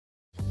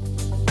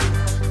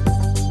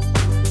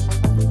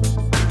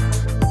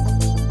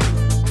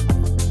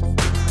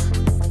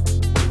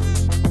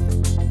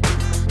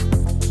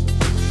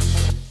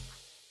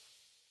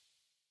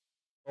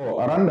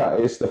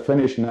is the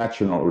Finnish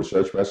national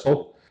research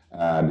vessel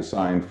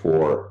designed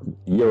for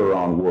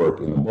year-round work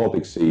in the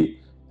Baltic Sea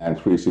and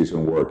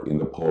three-season work in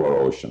the polar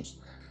oceans.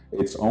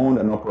 It's owned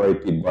and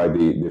operated by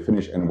the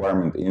Finnish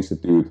Environment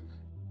Institute.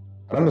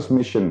 Randa's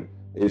mission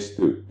is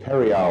to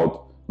carry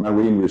out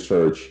marine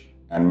research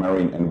and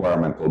marine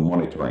environmental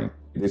monitoring.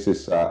 This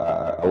is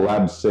a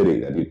lab city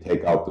that you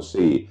take out to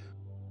sea.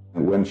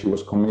 And when she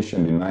was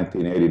commissioned in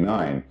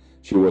 1989,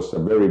 she was a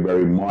very,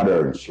 very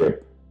modern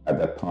ship at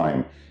that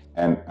time.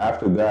 And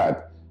after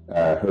that,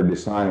 her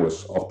design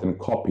was often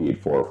copied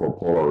for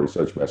polar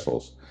research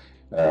vessels.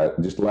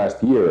 Just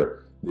last year,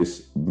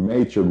 this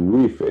major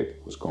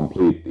refit was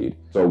completed.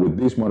 So with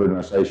these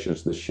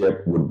modernizations, the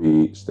ship would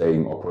be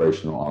staying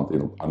operational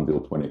until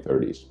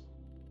 2030s.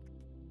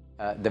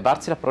 The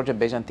Wärtsilä project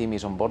Bayesian team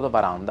is on board of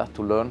Aranda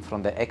to learn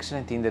from the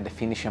excellent team that the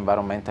Finnish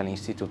Environmental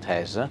Institute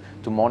has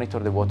to monitor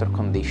the water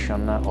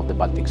condition of the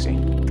Baltic Sea.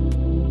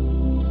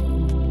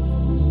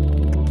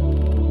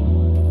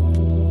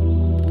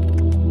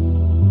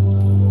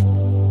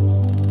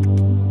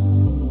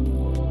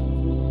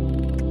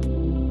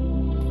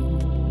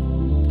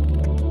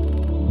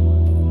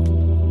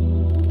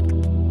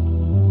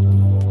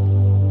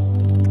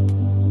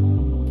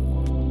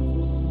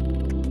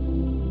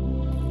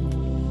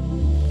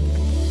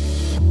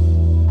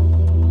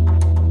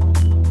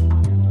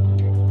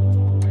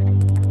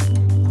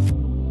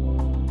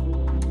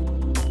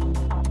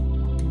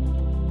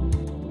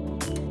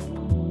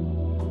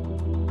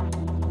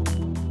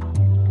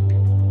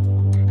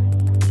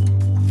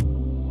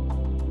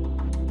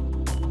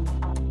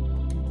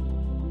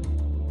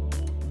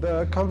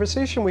 The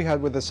conversation we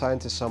had with the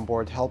scientists on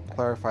board helped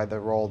clarify the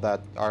role that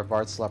our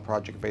Wärtsilä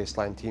project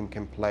baseline team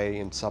can play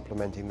in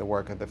supplementing the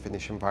work of the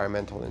Finnish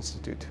Environmental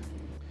Institute.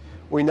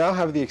 We now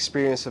have the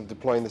experience of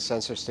deploying the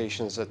sensor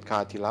stations at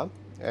Katila,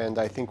 and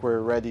I think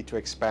we're ready to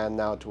expand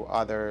now to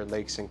other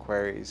lakes and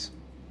quarries.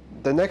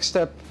 The next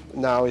step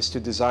now is to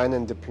design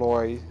and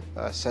deploy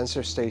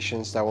sensor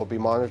stations that will be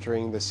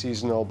monitoring the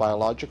seasonal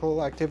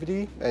biological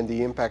activity and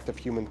the impact of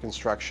human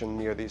construction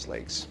near these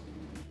lakes.